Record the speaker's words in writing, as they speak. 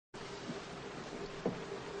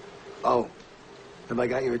Oh, have I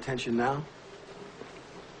got your attention now?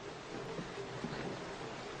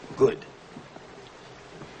 Good.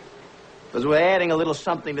 Because we're adding a little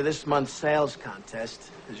something to this month's sales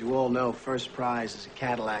contest. As you all know, first prize is a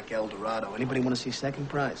Cadillac Eldorado. Anybody want to see second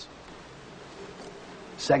prize?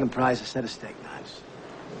 Second prize is a set of steak knives.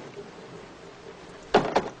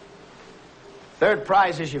 Third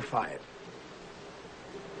prize is you're fired.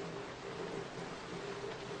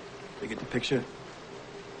 You get the picture?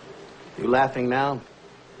 You laughing now?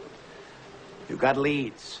 You got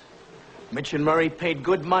leads. Mitch and Murray paid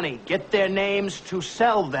good money. Get their names to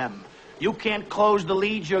sell them. You can't close the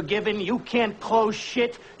leads you're given. You can't close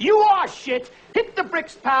shit. You are shit. Hit the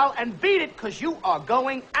bricks, pal, and beat it, because you are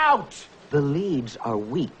going out. The leads are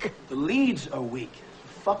weak. The leads are weak.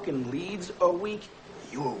 Fucking leads are weak.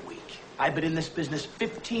 You're weak. I've been in this business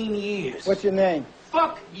 15 years. What's your name?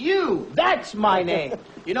 Fuck you. That's my name.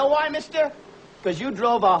 You know why, mister? Because you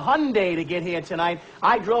drove a Hyundai to get here tonight.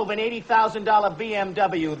 I drove an $80,000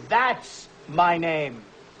 BMW. That's my name.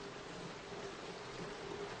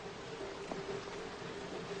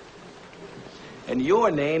 And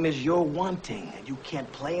your name is you're wanting. And you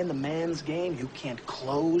can't play in the man's game. You can't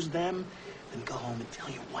close them. Then go home and tell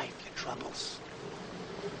your wife your troubles.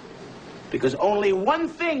 Because only one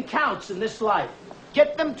thing counts in this life.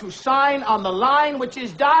 Get them to sign on the line which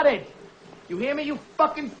is dotted. You hear me, you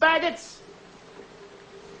fucking faggots?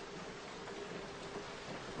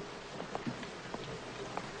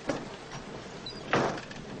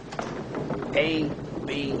 A,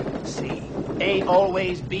 B, C. A,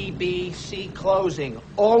 always, B, B, C, closing.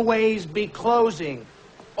 Always be closing.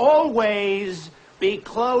 Always be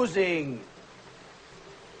closing.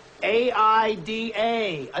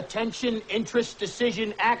 AIDA, attention, interest,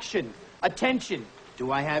 decision, action. Attention,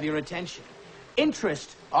 do I have your attention?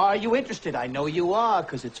 Interest, are you interested? I know you are,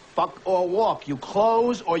 because it's fuck or walk. You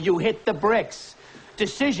close or you hit the bricks.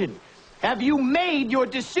 Decision, have you made your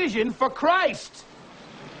decision for Christ?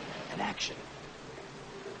 And action.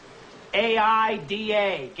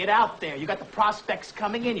 AIDA, get out there. You got the prospects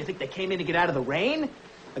coming in. You think they came in to get out of the rain?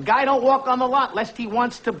 A guy don't walk on the lot lest he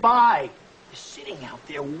wants to buy. They're sitting out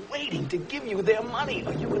there waiting to give you their money.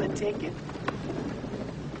 Are you going to take it?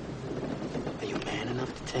 Are you man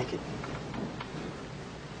enough to take it?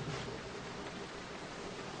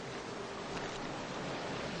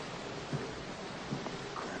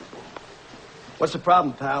 Incredible. What's the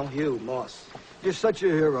problem, pal? You, Moss. You're such a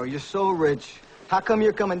hero. You're so rich. How come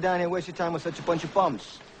you're coming down here and wasting your time with such a bunch of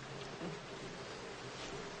bums?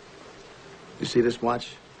 You see this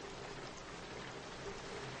watch?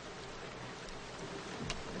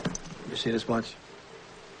 You see this watch?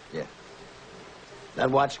 Yeah.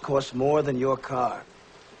 That watch costs more than your car.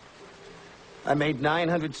 I made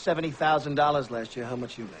 $970,000 last year. How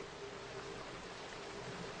much you make?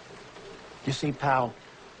 You see, pal,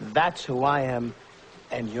 that's who I am,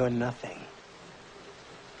 and you're nothing.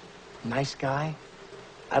 Nice guy?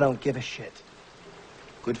 I don't give a shit.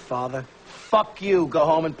 Good father? Fuck you. Go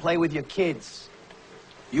home and play with your kids.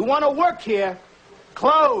 You want to work here?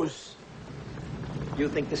 Close. You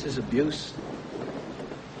think this is abuse?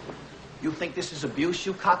 You think this is abuse,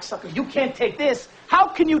 you cocksucker? You can't take this. How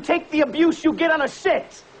can you take the abuse you get on a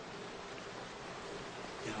sit?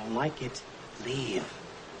 You don't like it? Leave.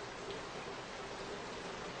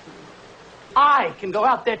 I can go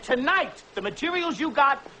out there tonight. The materials you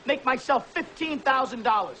got make myself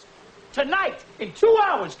 $15,000. Tonight, in 2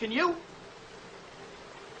 hours, can you?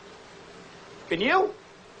 Can you?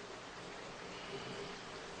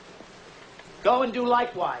 Go and do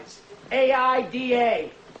likewise.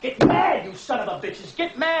 AIDA. Get mad, you son of a bitches.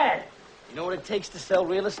 Get mad. You know what it takes to sell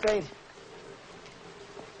real estate?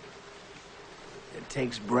 It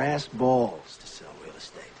takes brass balls to sell real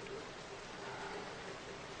estate.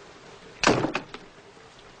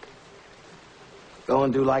 Go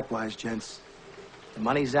and do likewise, gents. The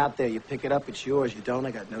money's out there. You pick it up, it's yours. You don't,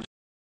 I got no